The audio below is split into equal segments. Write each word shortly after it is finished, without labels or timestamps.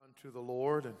to the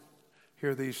Lord and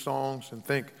hear these songs and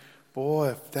think, boy,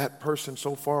 if that person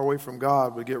so far away from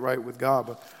God would get right with God.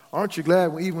 But aren't you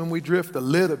glad even when we drift a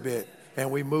little bit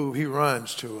and we move, he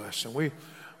runs to us. And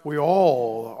we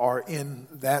all are in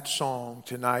that song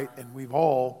tonight, and we've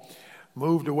all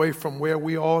moved away from where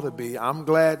we ought to be. I'm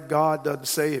glad God doesn't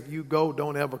say, if you go,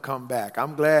 don't ever come back.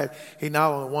 I'm glad he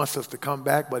not only wants us to come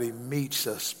back, but he meets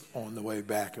us on the way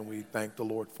back, and we thank the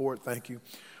Lord for it. Thank you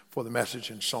for the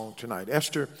message and song tonight.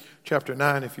 Esther chapter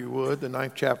 9, if you would, the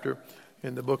 9th chapter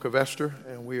in the book of Esther,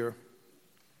 and we are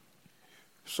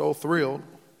so thrilled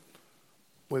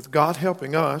with God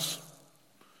helping us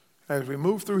as we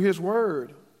move through his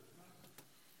word.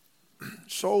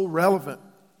 So relevant,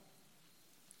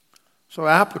 so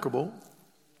applicable,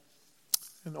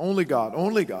 and only God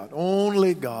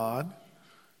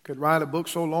could write a book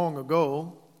so long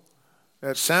ago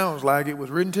that sounds like it was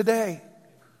written today.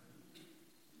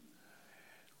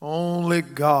 Only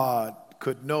God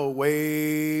could know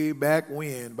way back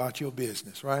when about your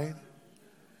business, right?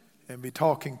 And be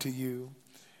talking to you.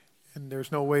 And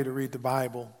there's no way to read the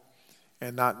Bible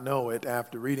and not know it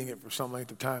after reading it for some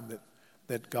length of time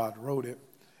that God wrote it.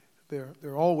 There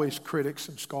are always critics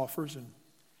and scoffers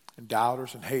and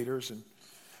doubters and haters, and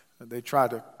they try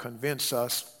to convince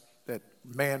us that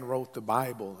man wrote the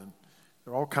Bible. And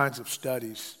there are all kinds of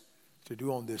studies to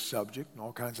do on this subject, and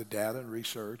all kinds of data and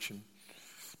research and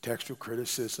textual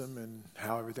criticism and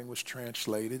how everything was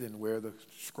translated and where the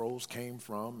scrolls came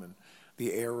from and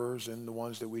the errors and the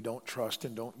ones that we don't trust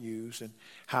and don't use, and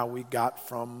how we got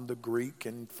from the Greek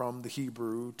and from the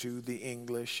Hebrew to the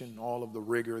English, and all of the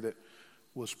rigor that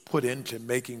was put into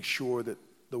making sure that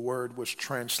the word was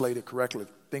translated correctly,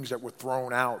 things that were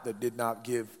thrown out that did not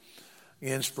give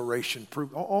inspiration,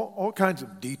 proof, all kinds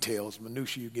of details,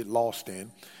 minutiae you get lost in.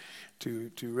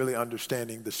 To really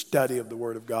understanding the study of the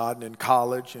Word of God. And in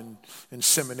college and in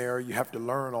seminary, you have to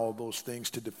learn all those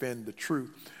things to defend the truth.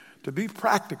 To be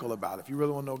practical about it, if you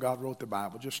really want to know God wrote the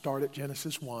Bible, just start at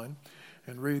Genesis 1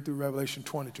 and read through Revelation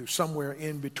 22. Somewhere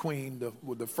in between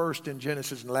the first in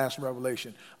Genesis and the last in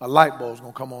Revelation, a light bulb's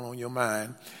going to come on your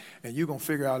mind, and you're going to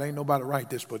figure out ain't nobody write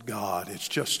this but God. It's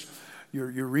just you're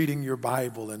reading your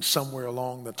Bible, and somewhere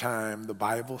along the time, the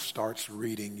Bible starts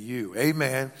reading you.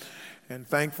 Amen. And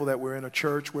thankful that we're in a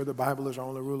church where the Bible is our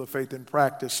only rule of faith and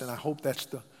practice. And I hope that's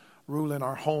the rule in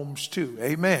our homes too.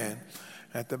 Amen.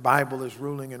 That the Bible is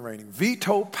ruling and reigning.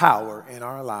 Veto power in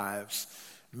our lives.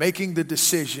 Making the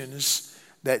decisions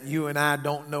that you and I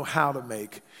don't know how to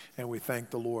make. And we thank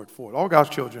the Lord for it. All God's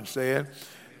children say it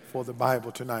for the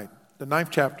Bible tonight. The 9th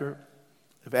chapter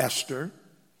of Esther.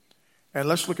 And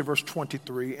let's look at verse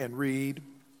 23 and read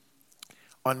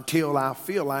until I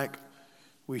feel like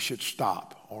we should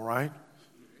stop, all right?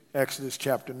 Exodus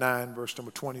chapter 9, verse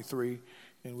number 23,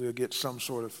 and we'll get some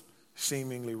sort of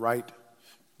seemingly right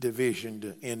division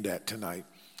to end at tonight.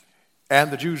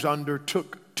 And the Jews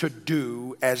undertook to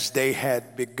do as they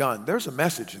had begun. There's a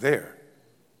message there.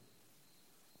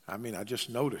 I mean, I just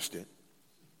noticed it.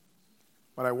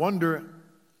 But I wonder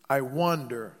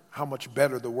how much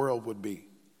better the world would be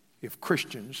if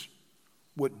Christians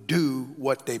would do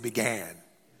what they began.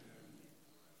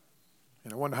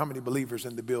 And I wonder how many believers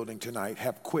in the building tonight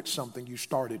have quit something you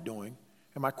started doing.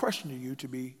 And my question to you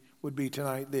would be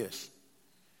tonight this.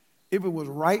 If it was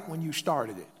right when you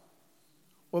started it,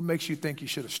 what makes you think you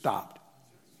should have stopped?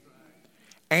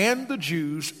 And the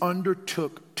Jews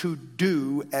undertook to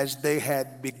do as they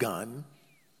had begun,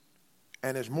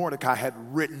 and as Mordecai had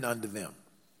written unto them.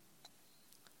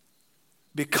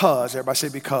 Because, everybody say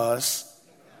because,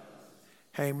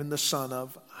 Haman the son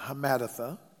of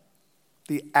Hammedatha,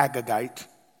 the Agagite,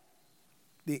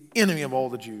 the enemy of all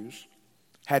the Jews,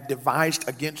 had devised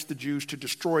against the Jews to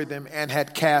destroy them and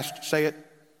had cast, say it,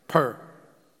 that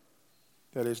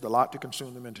is, the lot to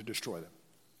consume them and to destroy them.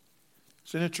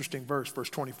 It's an interesting verse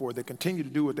 24. They continue to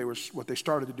do what they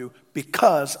started to do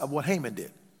because of what Haman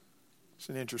did. It's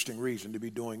an interesting reason to be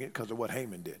doing it, because of what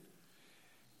Haman did.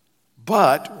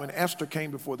 But when Esther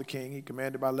came before the king, he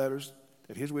commanded by letters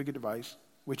that his wicked device,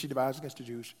 which he devised against the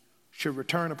Jews, should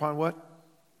return upon what?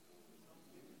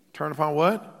 Turn upon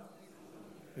what?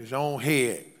 His own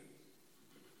head.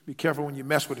 Be careful when you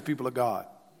mess with the people of God.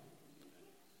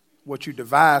 What you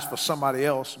devise for somebody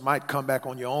else might come back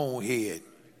on your own head.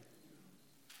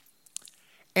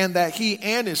 And that he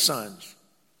and his sons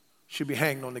should be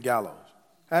hanged on the gallows.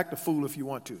 Act a fool if you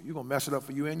want to. You're going to mess it up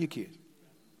for you and your kids.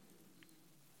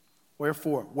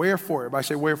 Wherefore? Everybody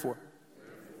say wherefore.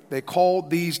 They called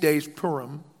these days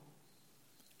Purim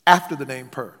after the name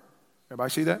Pur. Everybody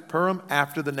see that? Purim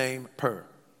after the name Pur.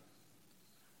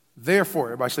 Therefore,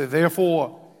 everybody say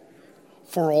therefore,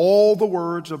 for all the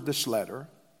words of this letter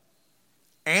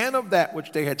and of that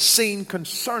which they had seen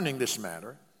concerning this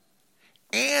matter,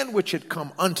 and which had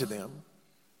come unto them,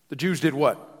 the Jews did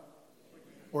what?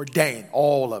 Ordained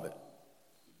all of it.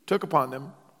 Took upon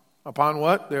them, upon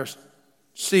what? Their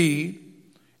seed,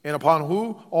 and upon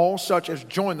who? All such as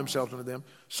joined themselves unto them,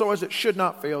 so as it should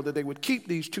not fail, that they would keep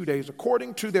these 2 days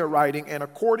according to their writing and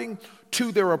according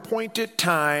to their appointed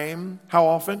time. How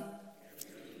often?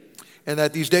 And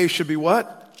that these days should be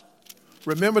what?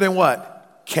 Remembered and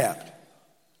what? Kept.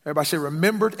 Everybody say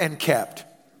remembered and kept.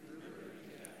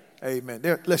 Amen.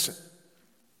 Listen,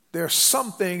 there are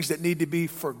some things that need to be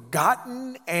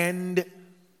forgotten and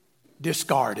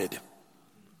discarded.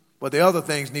 But the other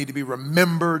things need to be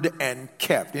remembered and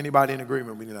kept. Anybody in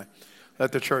agreement with me tonight?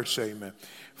 Let the church say amen.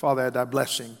 Father, add thy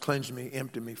blessing. Cleanse me,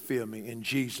 empty me, fill me. In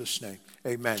Jesus' name,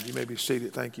 amen. You may be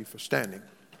seated. Thank you for standing.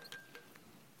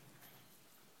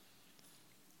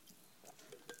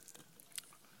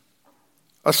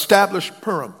 Established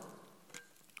Purim.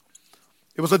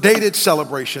 It was a dated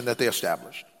celebration that they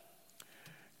established.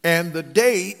 And the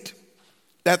date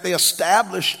that they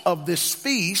established of this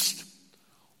feast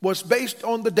was based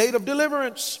on the date of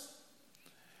deliverance.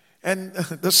 And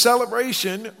the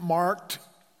celebration marked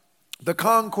the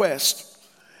conquest.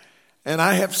 And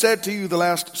I have said to you the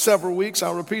last several weeks,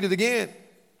 I'll repeat it again.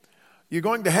 You're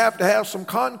going to have some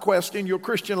conquest in your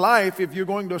Christian life if you're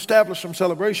going to establish some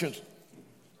celebrations.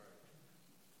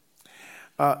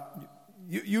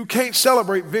 You can't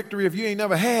celebrate victory if you ain't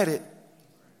never had it.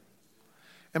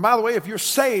 And by the way, if you're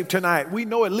saved tonight, we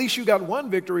know at least you got one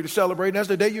victory to celebrate, and that's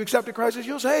the day you accepted Christ as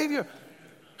your Savior.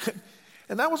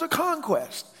 And that was a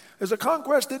conquest. It's a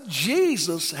conquest that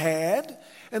Jesus had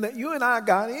and that you and I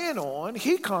got in on.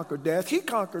 He conquered death. He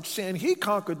conquered sin. He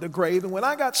conquered the grave. And when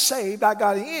I got saved, I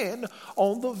got in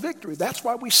on the victory. That's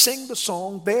why we sing the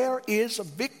song, There is a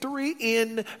Victory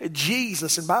in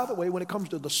Jesus. And by the way, when it comes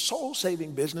to the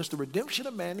soul-saving business, the redemption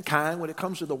of mankind, when it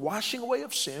comes to the washing away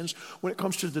of sins, when it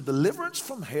comes to the deliverance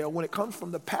from hell, when it comes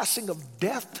from the passing of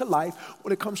death to life,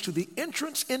 when it comes to the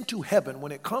entrance into heaven,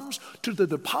 when it comes to the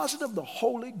deposit of the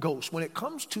Holy Ghost, when it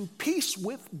comes to peace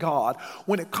with God,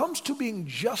 when it comes to being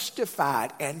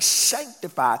justified and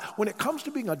sanctified, when it comes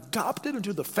to being adopted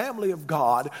into the family of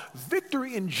God,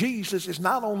 victory in Jesus is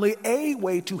not only a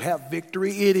way to have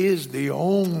victory, it is the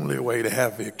only way to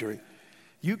have victory.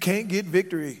 You can't get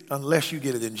victory unless you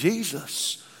get it in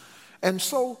Jesus. And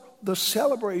so the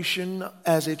celebration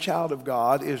as a child of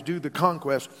God is due to the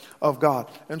conquest of God.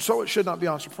 And so it should not be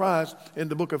on surprise in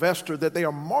the book of Esther that they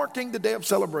are marking the day of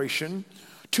celebration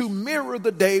to mirror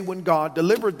the day when God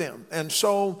delivered them. And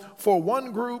so for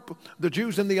one group, the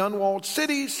Jews in the unwalled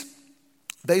cities,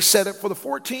 they set it for the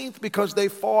 14th because they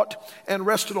fought and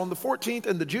rested on the 14th.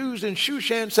 And the Jews in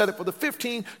Shushan set it for the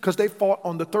 15th because they fought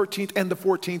on the 13th and the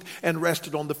 14th and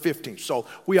rested on the 15th. So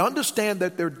we understand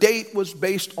that their date was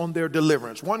based on their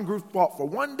deliverance. One group fought for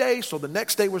 1 day, so the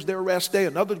next day was their rest day.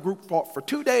 Another group fought for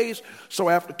 2 days, so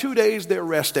after 2 days, their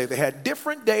rest day. They had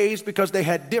different days because they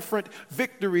had different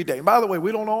victory days. By the way,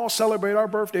 we don't all celebrate our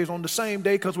birthdays on the same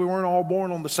day because we weren't all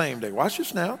born on the same day. Watch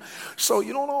this now. So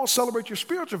you don't all celebrate your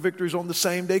spiritual victories on the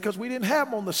same day because we didn't have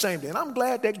them on the same day. And I'm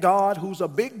glad that God, who's a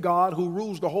big God who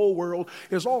rules the whole world,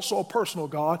 is also a personal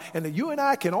God, and that you and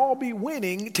I can all be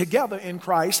winning together in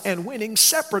Christ and winning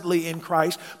separately in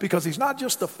Christ, because he's not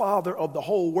just the father of the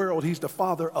whole world, he's the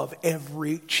father of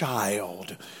every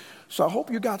child. So I hope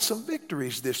you got some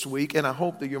victories this week, and I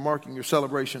hope that you're marking your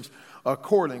celebrations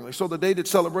accordingly. So the dated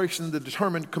celebration, the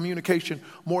determined communication,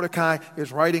 Mordecai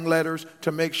is writing letters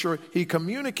to make sure he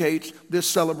communicates this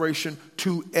celebration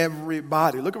to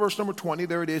everybody. Look at verse number 20.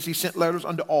 There it is. He sent letters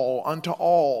unto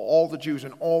all the Jews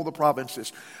in all the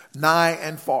provinces, nigh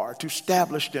and far, to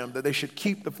establish them that they should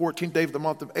keep the 14th day of the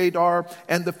month of Adar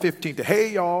and the 15th.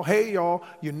 Hey y'all,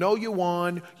 you know you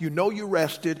won, you know you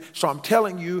rested, so I'm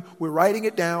telling you, we're writing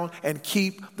it down and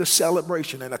keep the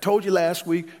celebration. And I told you last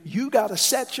week, you got to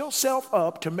set yourself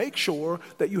up to make sure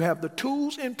that you have the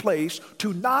tools in place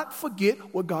to not forget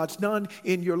what God's done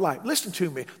in your life. Listen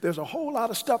to me, there's a whole lot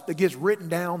of stuff that gets written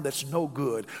down that's no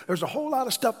good. There's a whole lot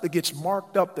of stuff that gets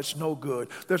marked up that's no good.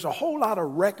 There's a whole lot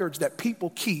of records that people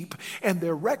keep, and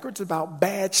they're records about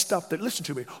bad stuff that, listen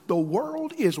to me, the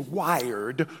world is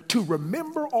wired to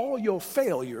remember all your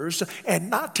failures and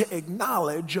not to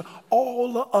acknowledge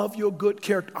all of your good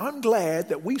character. I'm glad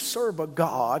that we serve a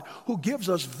God who gives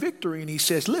us victory, and he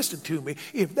says, listen to me,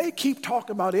 if they keep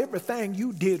talking about everything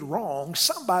you did wrong,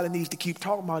 somebody needs to keep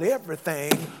talking about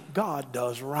everything God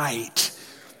does right.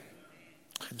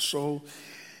 And so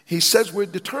He says we're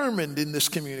determined in this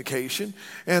communication,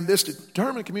 and this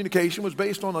determined communication was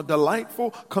based on a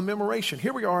delightful commemoration.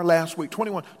 Here we are last week,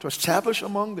 21, to establish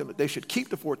among them that they should keep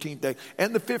the 14th day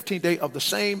and the 15th day of the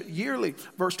same yearly.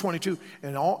 Verse 22,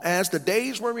 and all as the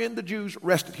days wherein the Jews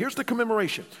rested. Here's the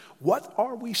commemoration. What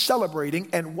are we celebrating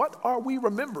and what are we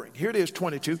remembering? Here it is,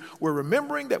 22. We're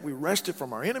remembering that we rested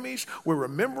from our enemies. We're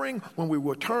remembering when we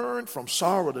were turned from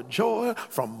sorrow to joy,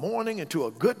 from mourning into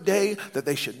a good day, that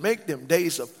they should make them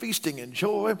days of feasting and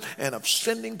joy and of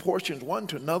sending portions one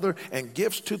to another and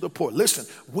gifts to the poor. Listen,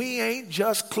 we ain't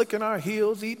just clicking our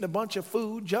heels, eating a bunch of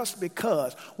food just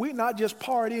because. We're not just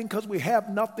partying because we have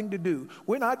nothing to do.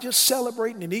 We're not just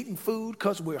celebrating and eating food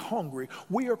because we're hungry.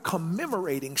 We are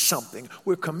commemorating something.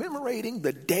 We're commemorating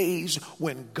the days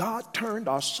when God turned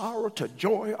our sorrow to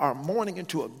joy, our mourning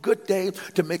into a good day,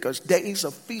 to make us days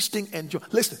of feasting and joy.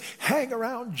 Listen, hang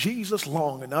around Jesus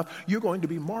long enough, you're going to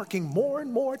be marking more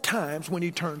and more times when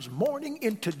he turns mourning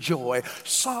into joy,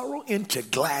 sorrow into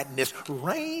gladness,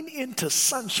 rain into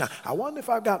sunshine. I wonder if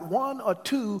I've got one or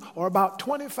two or about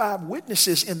 25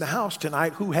 witnesses in the house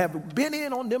tonight who have been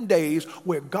in on them days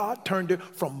where God turned it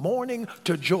from mourning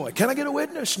to joy. Can I get a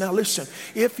witness? Now listen,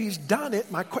 if he's done it,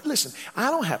 listen,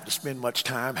 I don't have to spend much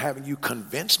time having you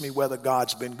convince me whether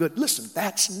God's been good. Listen,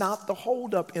 that's not the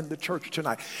holdup in the church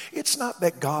tonight. It's not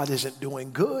that God isn't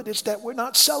doing good. It's that we're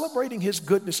not celebrating his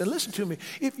goodness. And listen to me,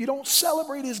 if you don't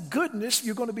celebrate his goodness,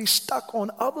 you're going to be stuck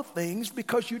on other things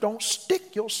because you don't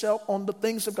stick yourself on the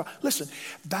things of God. Listen,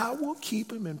 thou will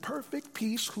keep him in perfect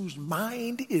peace whose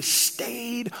mind is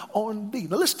stayed on thee.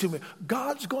 Now listen to me,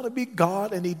 God's going to be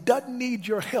God and he doesn't need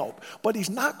your help, but he's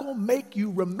not going to make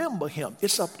you remember him.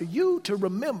 It's up to you to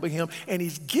remember him, and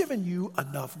he's given you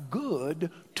enough good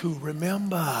to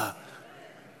remember.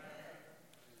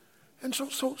 And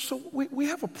so we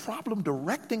have a problem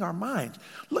directing our minds.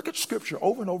 Look at Scripture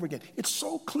over and over again. It's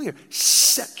so clear.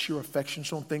 Set your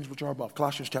affections on things which are above.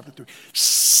 Colossians chapter 3.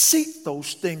 Seek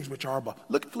those things which are above.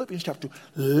 Look at Philippians chapter 2.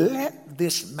 Let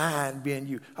this mind be in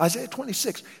you. Isaiah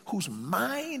 26. Whose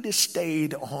mind is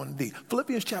stayed on thee.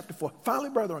 Philippians chapter 4. Finally,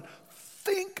 brethren,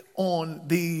 think on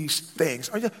these things.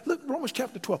 Look, Romans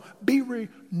chapter 12. Be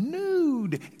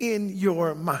renewed in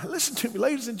your mind. Listen to me,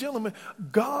 ladies and gentlemen.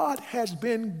 God has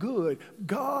been good.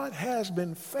 God has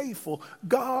been faithful.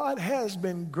 God has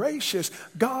been gracious.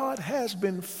 God has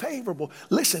been favorable.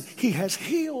 Listen, he has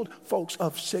healed folks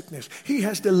of sickness. He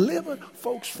has delivered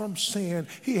folks from sin.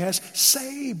 He has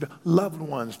saved loved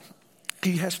ones.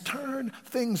 He has turned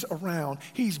things around.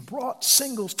 He's brought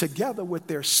singles together with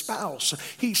their spouse.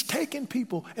 He's taken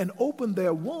people and opened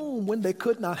their womb when they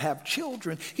could not have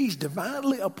children. He's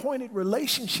divinely appointed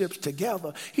relationships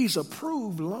together. He's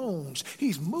approved loans.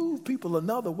 He's moved people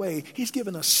another way. He's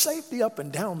given us safety up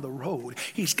and down the road.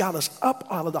 He's got us up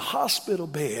out of the hospital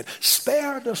bed,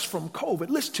 spared us from COVID.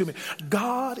 Listen to me.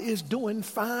 God is doing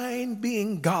fine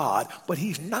being God, but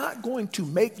he's not going to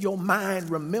make your mind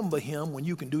remember him when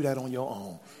you can do that on your own.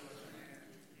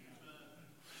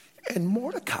 And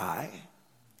Mordecai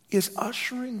is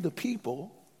ushering the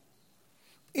people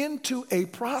into a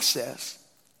process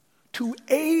to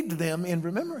aid them in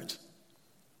remembrance.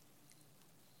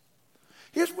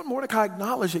 Here's what Mordecai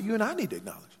acknowledged that you and I need to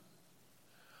acknowledge.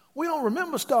 We don't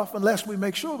remember stuff unless we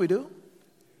make sure we do.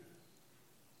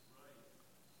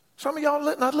 Some of y'all,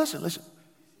 not listen.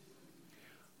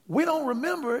 We don't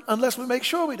remember it unless we make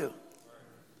sure we do.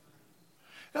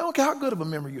 I don't care how good of a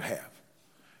memory you have.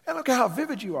 I don't care how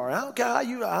vivid you are. I don't care how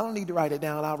I don't need to write it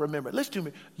down. I'll remember it. Listen to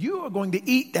me. You are going to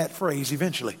eat that phrase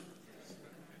eventually.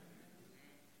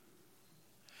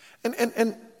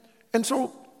 And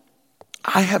so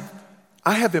I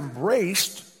have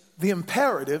embraced the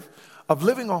imperative of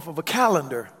living off of a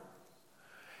calendar.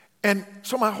 And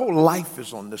so my whole life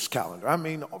is on this calendar. I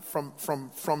mean,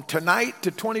 from tonight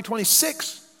to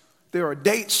 2026, there are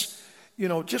dates,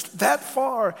 just that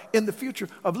far in the future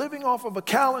of living off of a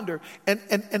calendar.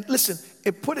 And listen,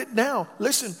 put it down.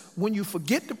 Listen, when you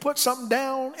forget to put something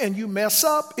down and you mess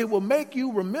up, it will make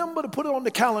you remember to put it on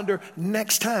the calendar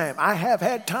next time. I have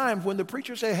had times when the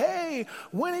preacher say, hey,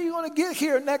 when are you going to get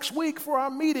here next week for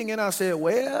our meeting? And I said,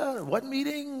 well, what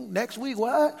meeting? Next week,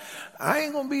 what? I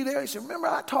ain't going to be there. He said, remember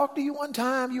I talked to you one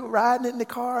time, you were riding in the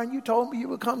car and you told me you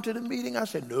would come to the meeting. I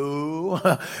said, no,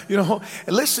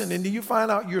 and listen, and then you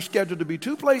find out you're scheduled to be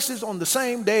two places on the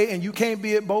same day and you can't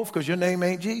be at both because your name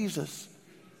ain't Jesus.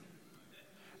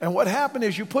 And what happened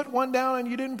is you put one down and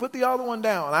you didn't put the other one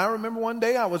down. I remember one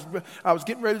day I was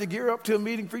getting ready to gear up to a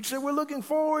meeting. Preacher said, we're looking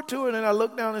forward to it. And I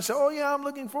looked down and said, oh yeah, I'm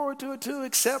looking forward to it too,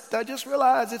 except I just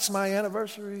realized it's my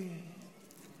anniversary.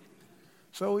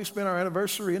 So we spent our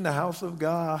anniversary in the house of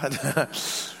God.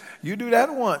 You do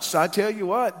that once, I tell you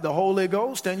what, the Holy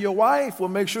Ghost and your wife will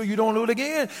make sure you don't do it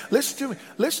again. Listen to me.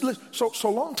 Listen. So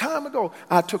long time ago,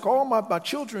 I took all my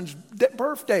children's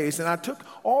birthdays, and I took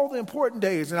all the important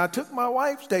days, and I took my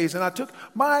wife's days, and I took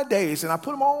my days, and I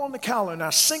put them all on the calendar, and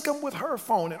I sync them with her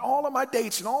phone, and all of my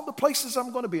dates, and all the places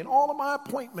I'm going to be, and all of my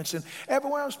appointments, and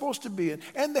everywhere I'm supposed to be,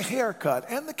 and the haircut,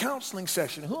 and the counseling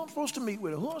session, who I'm supposed to meet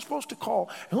with, who I'm supposed to call,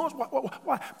 and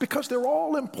why? Because they're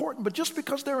all important, but just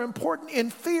because they're important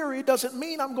in theory doesn't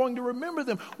mean I'm going to remember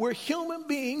them. We're human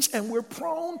beings, and we're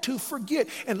prone to forget.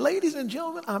 And ladies and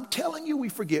gentlemen, I'm telling you, we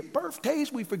forget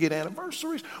birthdays, we forget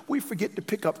anniversaries, we forget to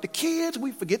pick up the kids,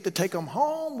 we forget to take them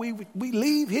home, we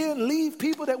leave here and leave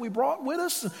people that we brought with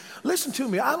us. Listen to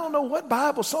me, I don't know what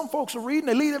Bible some folks are reading.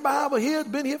 They leave the Bible here,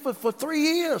 been here for 3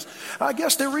 years. I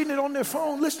guess they're reading it on their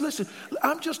phone. Listen,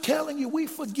 I'm just telling you, we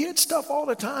forget stuff all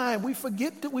the time. We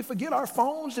forget our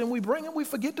phones, and we bring them, we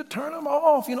forget to turn them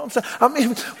off. You know what I'm saying? I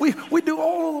mean, we do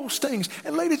all of those things.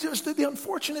 And ladies, the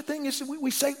unfortunate thing is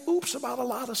we say oops about a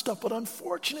lot of stuff, but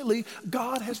unfortunately,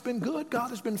 God has been good, God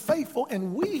has been faithful,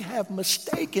 and we have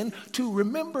mistaken to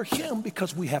remember him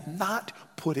because we have not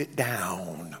put it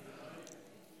down.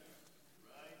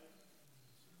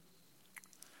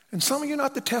 And some of you are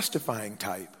not the testifying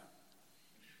type.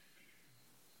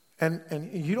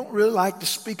 And you don't really like to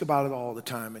speak about it all the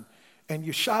time. And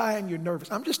you're shy and you're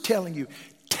nervous. I'm just telling you,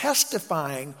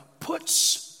 testifying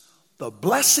puts the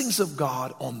blessings of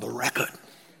God on the record.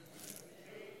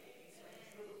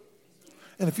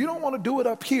 And if you don't want to do it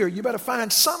up here, you better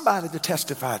find somebody to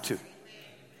testify to.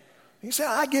 You say,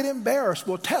 I get embarrassed.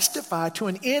 Well, testify to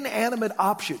an inanimate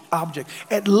object.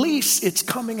 At least it's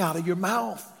coming out of your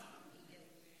mouth.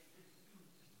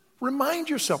 Remind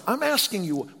yourself. I'm asking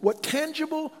you, what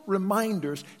tangible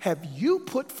reminders have you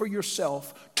put for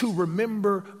yourself to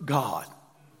remember God?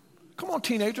 Come on,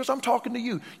 teenagers, I'm talking to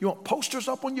you. You want posters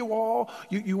up on your wall.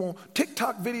 You want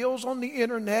TikTok videos on the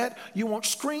internet. You want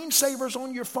screensavers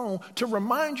on your phone to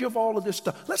remind you of all of this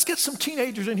stuff. Let's get some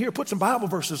teenagers in here, put some Bible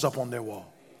verses up on their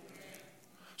wall.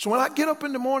 So when I get up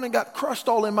in the morning, got crust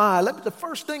all in my eye, the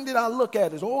first thing that I look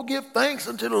at is, oh, give thanks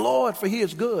unto the Lord, for he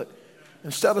is good.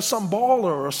 Instead of some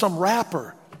baller or some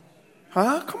rapper.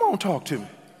 Huh? Come on, talk to me.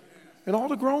 And all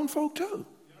the grown folk too.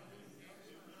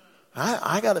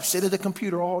 I got to sit at the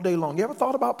computer all day long. You ever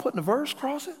thought about putting a verse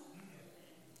across it?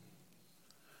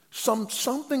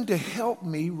 Something to help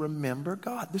me remember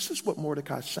God. This is what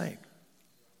Mordecai's saying.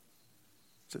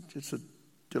 It's a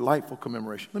delightful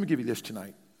commemoration. Let me give you this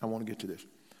tonight. I want to get to this.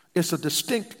 It's a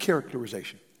distinct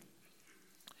characterization.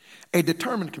 A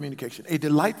determined communication. A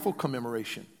delightful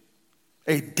commemoration.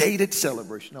 A dated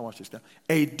celebration. Now watch this now.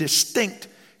 A distinct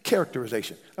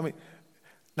characterization. I mean,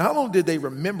 not only did they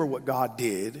remember what God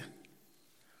did,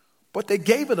 but they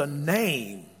gave it a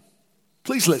name.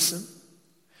 Please listen.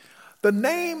 The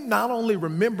name not only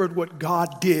remembered what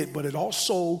God did, but it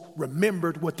also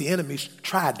remembered what the enemies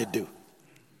tried to do.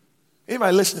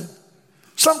 Anybody listening?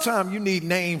 Sometimes you need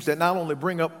names that not only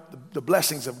bring up the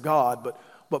blessings of God,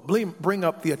 but bring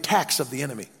up the attacks of the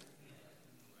enemy.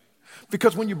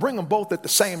 Because when you bring them both at the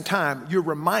same time, you're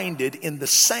reminded in the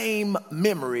same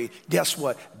memory, guess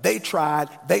what? They tried,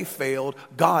 they failed,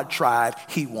 God tried,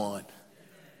 he won.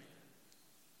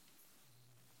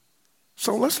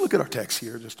 So let's look at our text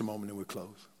here just a moment and we'll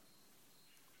close.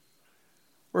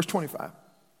 Verse 25.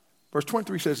 Verse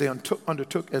 23 says they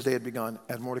undertook as they had begun,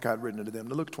 as Mordecai had written unto them.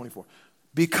 Now look at 24.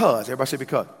 Because, everybody say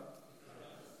because.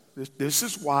 This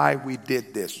is why we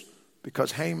did this.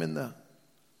 Because Haman, the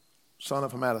son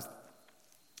of Hammedatha,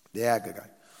 the Agagite,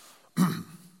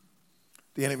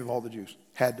 the enemy of all the Jews,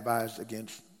 had devised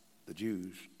against the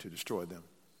Jews to destroy them,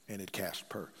 and it cast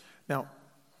Pur. Now,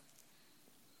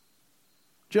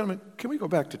 gentlemen, can we go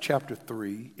back to chapter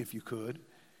 3, if you could,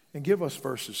 and give us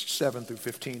verses 7 through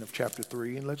 15 of chapter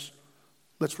 3, and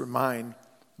let's remind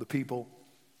the people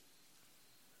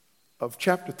of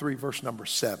chapter 3, verse number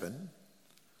 7,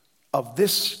 of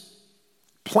this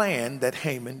plan that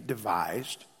Haman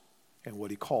devised and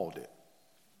what he called it.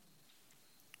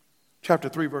 Chapter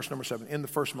 3, verse number 7, in the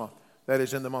first month, that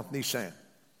is in the month Nisan,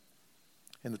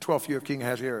 in the 12th year of King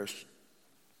Ahasuerus,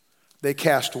 they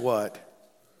cast what?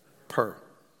 Pur.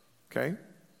 Okay?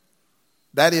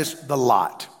 That is the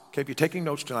lot. Okay, if you're taking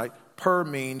notes tonight, Pur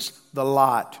means the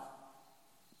lot.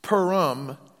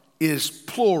 Purim is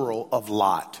plural of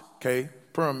lot. Okay?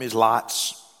 Purim is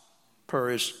lots.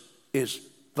 Pur is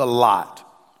the lot.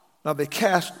 Now they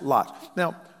cast lots.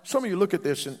 Now, some of you look at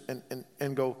this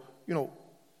and go, you know,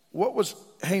 what was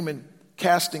Haman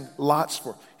casting lots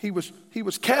for? He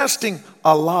was casting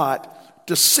a lot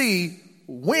to see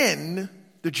when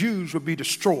the Jews would be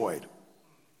destroyed.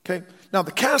 Okay? Now,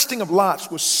 the casting of lots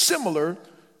was similar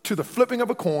to the flipping of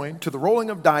a coin, to the rolling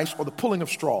of dice, or the pulling of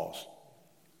straws.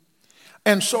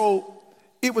 And so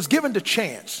it was given to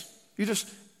chance.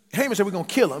 Haman said, we're going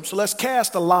to kill him, so let's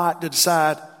cast a lot to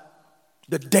decide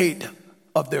the date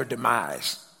of their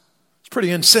demise. It's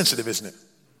pretty insensitive, isn't it?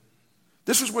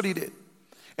 This is what he did.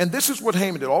 And this is what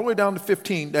Haman did, all the way down to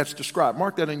 15, that's described.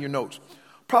 Mark that in your notes.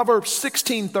 Proverbs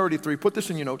 16:33, put this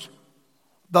in your notes.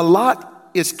 The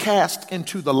lot is cast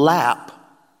into the lap,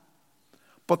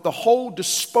 but the whole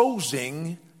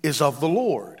disposing is of the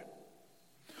Lord.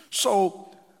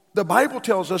 So the Bible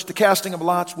tells us the casting of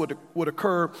lots would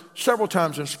occur several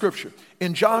times in Scripture.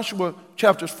 In Joshua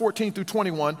chapters 14 through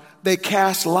 21, they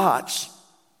cast lots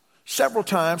several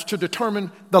times to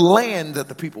determine the land that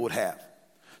the people would have.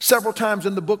 Several times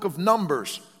in the book of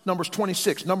Numbers, Numbers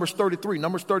 26, Numbers 33,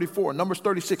 Numbers 34, Numbers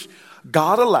 36,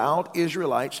 God allowed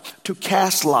Israelites to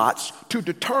cast lots to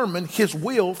determine his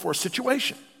will for a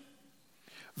situation.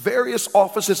 Various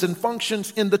offices and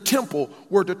functions in the temple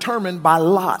were determined by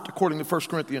lot, according to 1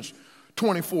 Corinthians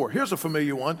 24. Here's a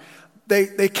familiar one.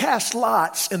 They cast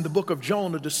lots in the book of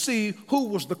Jonah to see who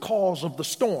was the cause of the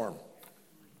storm.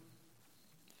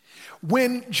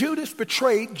 When Judas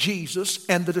betrayed Jesus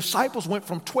and the disciples went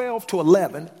from 12 to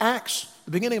 11, Acts,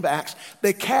 the beginning of Acts,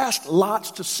 they cast lots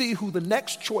to see who the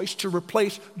next choice to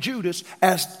replace Judas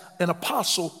as an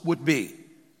apostle would be.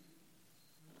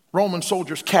 Roman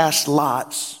soldiers cast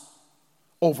lots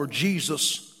over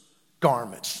Jesus'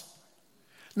 garments.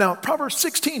 Now, Proverbs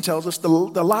 16 tells us the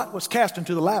lot was cast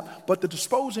into the lap, but the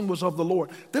disposing was of the Lord.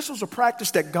 This was a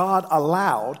practice that God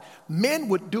allowed. Men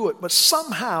would do it, but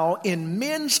somehow in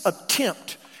men's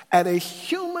attempt at a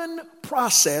human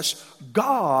process,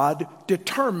 God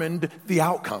determined the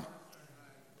outcome.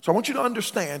 So I want you to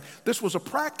understand this was a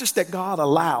practice that God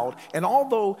allowed, and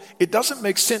although it doesn't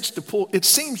make sense to pull, it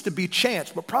seems to be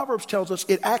chance, but Proverbs tells us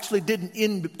it actually didn't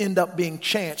end up being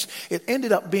chance. It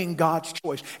ended up being God's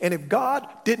choice. And if God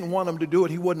didn't want them to do it,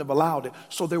 he wouldn't have allowed it.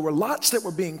 So there were lots that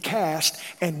were being cast,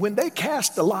 and when they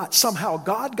cast the lot, somehow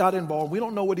God got involved. We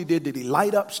don't know what he did. Did he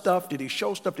light up stuff? Did he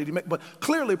show stuff? Did he make? But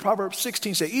clearly Proverbs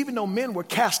 16 says even though men were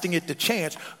casting it to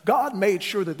chance, God made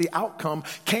sure that the outcome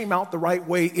came out the right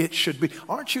way it should be.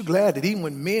 Aren't you glad that even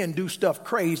when men do stuff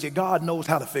crazy, God knows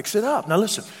how to fix it up? Now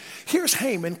listen, here's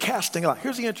Haman casting a lot.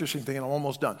 Here's the interesting thing, and I'm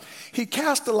almost done. He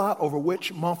cast a lot over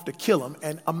which month to kill him,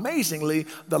 and amazingly,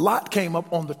 the lot came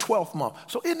up on the 12th month.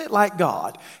 So isn't it like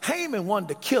God? Haman wanted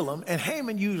to kill him, and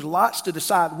Haman used lots to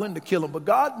decide when to kill him, but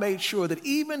God made sure that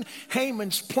even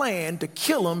Haman's plan to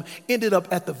kill him ended up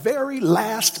at the very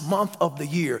last month of the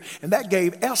year. And that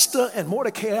gave Esther and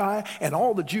Mordecai and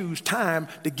all the Jews time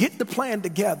to get the plan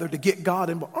together to get God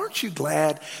involved. Aren't you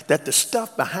glad that the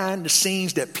stuff behind the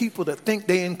scenes that people that think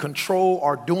they're in control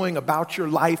are doing about your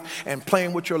life and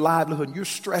playing with your livelihood, and you're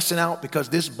stressing out because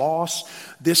this boss,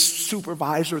 this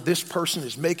supervisor, this person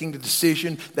is making the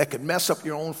decision that could mess up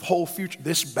your own whole future.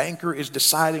 This banker is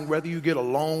deciding whether you get a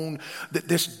loan. That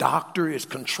this doctor is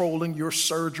controlling your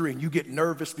surgery, and you get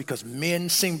nervous because men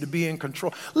seem to be in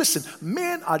control. Listen,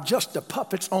 men are just the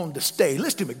puppets on the stage.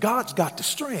 Listen to me, God's got the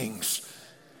strings.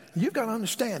 You've got to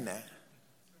understand that.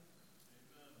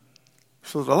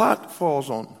 So the lot falls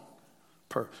on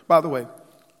her. By the way,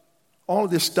 all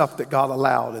of this stuff that God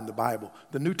allowed in the Bible,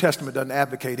 the New Testament doesn't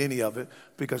advocate any of it,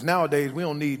 because nowadays we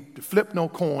don't need to flip no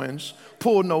coins,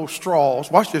 pull no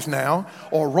straws, watch this now,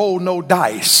 or roll no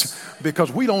dice,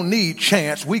 because we don't need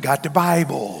chance. We got the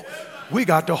Bible, we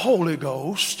got the Holy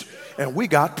Ghost, and we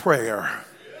got prayer.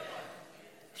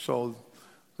 So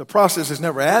the process is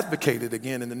never advocated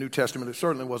again in the New Testament. It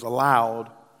certainly was allowed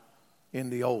in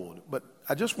the Old. But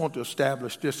I just want to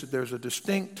establish this, that there's a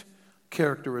distinct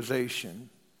characterization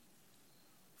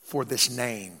for this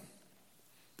name.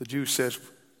 The Jew says,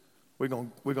 we're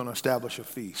going to establish a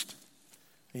feast.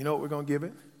 And you know what we're going to give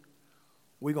it?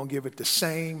 We're going to give it the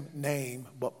same name,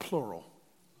 but plural.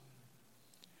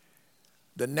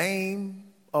 The name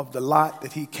of the lot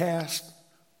that he cast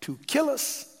to kill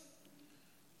us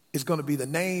is going to be the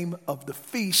name of the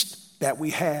feast that we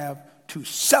have to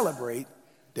celebrate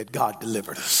that God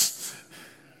delivered us.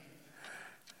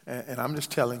 And I'm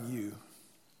just telling you,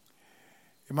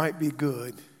 it might be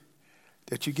good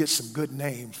that you get some good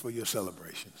names for your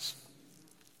celebrations.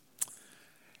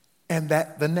 And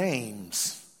that the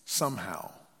names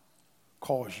somehow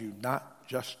cause you not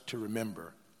just to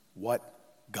remember what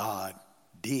God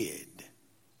did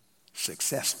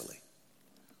successfully,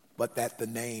 but that the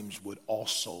names would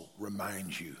also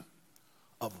remind you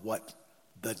of what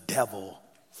the devil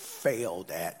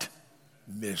failed at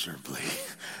miserably.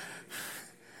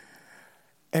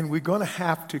 And we're going to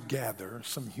have to gather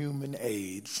some human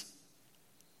aids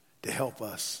to help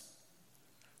us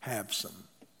have some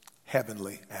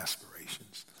heavenly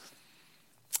aspirations.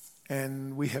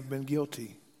 And we have been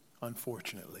guilty,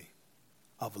 unfortunately,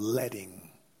 of letting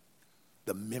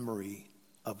the memory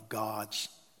of God's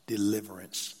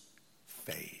deliverance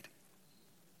fade.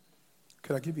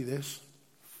 Could I give you this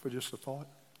for just a thought?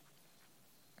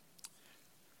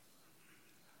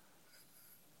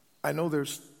 I know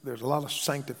there's a lot of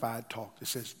sanctified talk that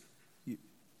says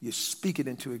you speak it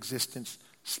into existence,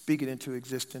 speak it into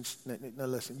existence. Now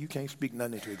listen, you can't speak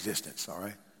nothing into existence, all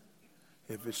right?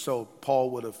 If it's so,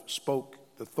 Paul would have spoke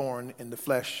the thorn in the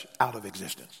flesh out of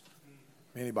existence.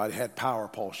 If anybody had power,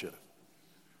 Paul should have.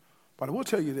 But I will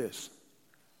tell you this.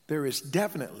 There is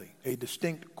definitely a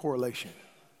distinct correlation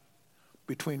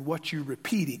between what you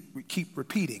keep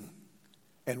repeating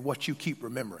and what you keep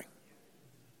remembering.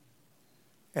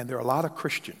 And there are a lot of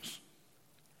Christians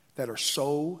that are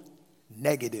so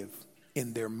negative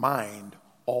in their mind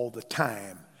all the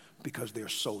time because they're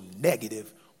so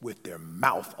negative with their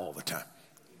mouth all the time.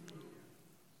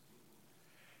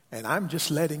 And I'm just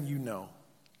letting you know,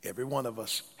 every one of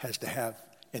us has to have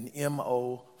an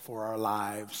MO for our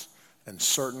lives and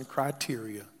certain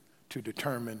criteria to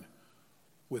determine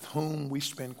with whom we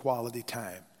spend quality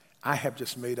time. I have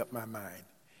just made up my mind.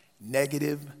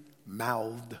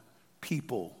 Negative-mouthed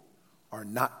people are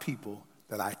not people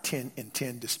that I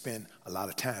intend to spend a lot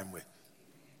of time with.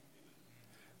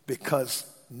 Because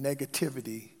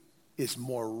negativity is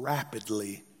more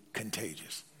rapidly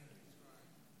contagious.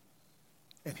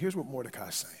 And here's what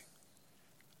Mordecai's saying.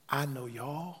 I know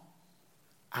y'all.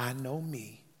 I know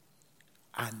me.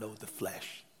 I know the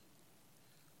flesh.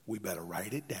 We better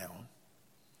write it down,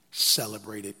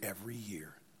 celebrate it every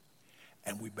year,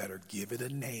 and we better give it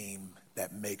a name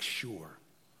that makes sure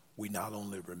we not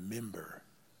only remember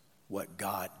what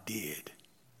God did,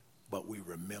 but we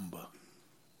remember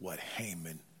what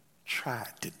Haman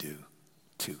tried to do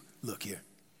too. Look here,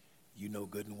 you know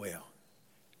good and well,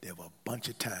 there were a bunch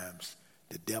of times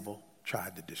the devil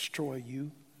tried to destroy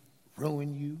you,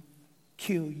 ruin you,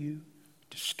 kill you,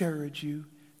 discourage you,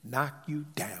 knock you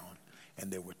down.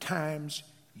 And there were times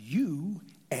you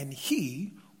and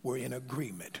he were in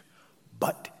agreement.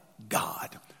 But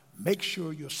God, make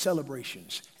sure your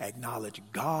celebrations acknowledge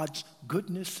God's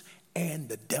goodness and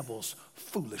the devil's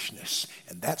foolishness.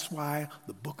 And that's why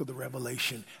the book of the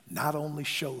Revelation not only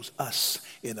shows us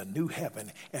in a new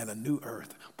heaven and a new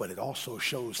earth, but it also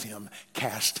shows him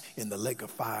cast in the lake of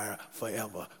fire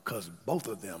forever, because both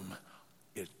of them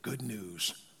is good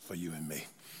news for you and me.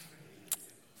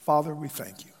 Father, we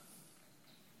thank you.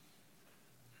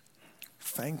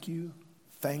 Thank you,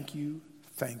 thank you,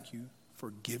 thank you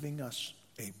for giving us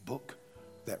a book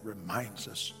that reminds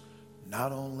us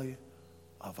not only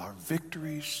of our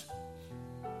victories,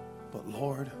 but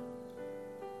Lord,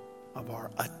 of our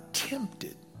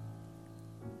attempted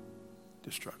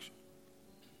destruction.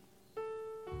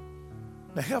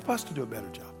 Now help us to do a better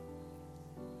job.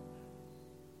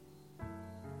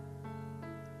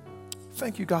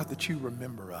 Thank you, God, that you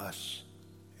remember us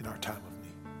in our time of need.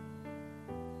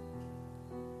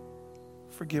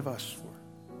 Forgive us for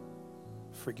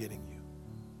forgetting you.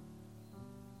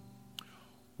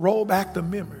 Roll back the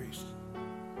memories.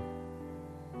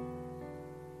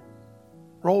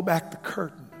 Roll back the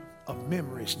curtain of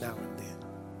memories now and then.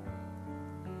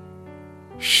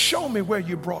 Show me where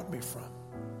you brought me from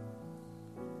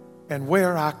and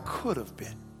where I could have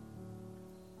been.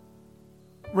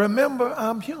 Remember,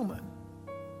 I'm human.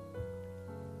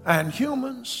 And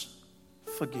humans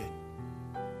forget.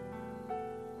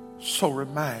 So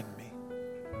remind me,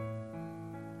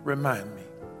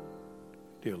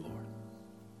 dear Lord.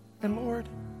 And Lord,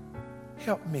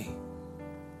 help me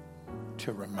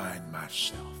to remind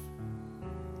myself.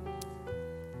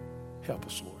 Help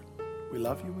us, Lord. We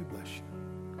love you, we bless you,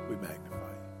 we magnify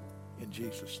you. In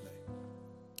Jesus' name.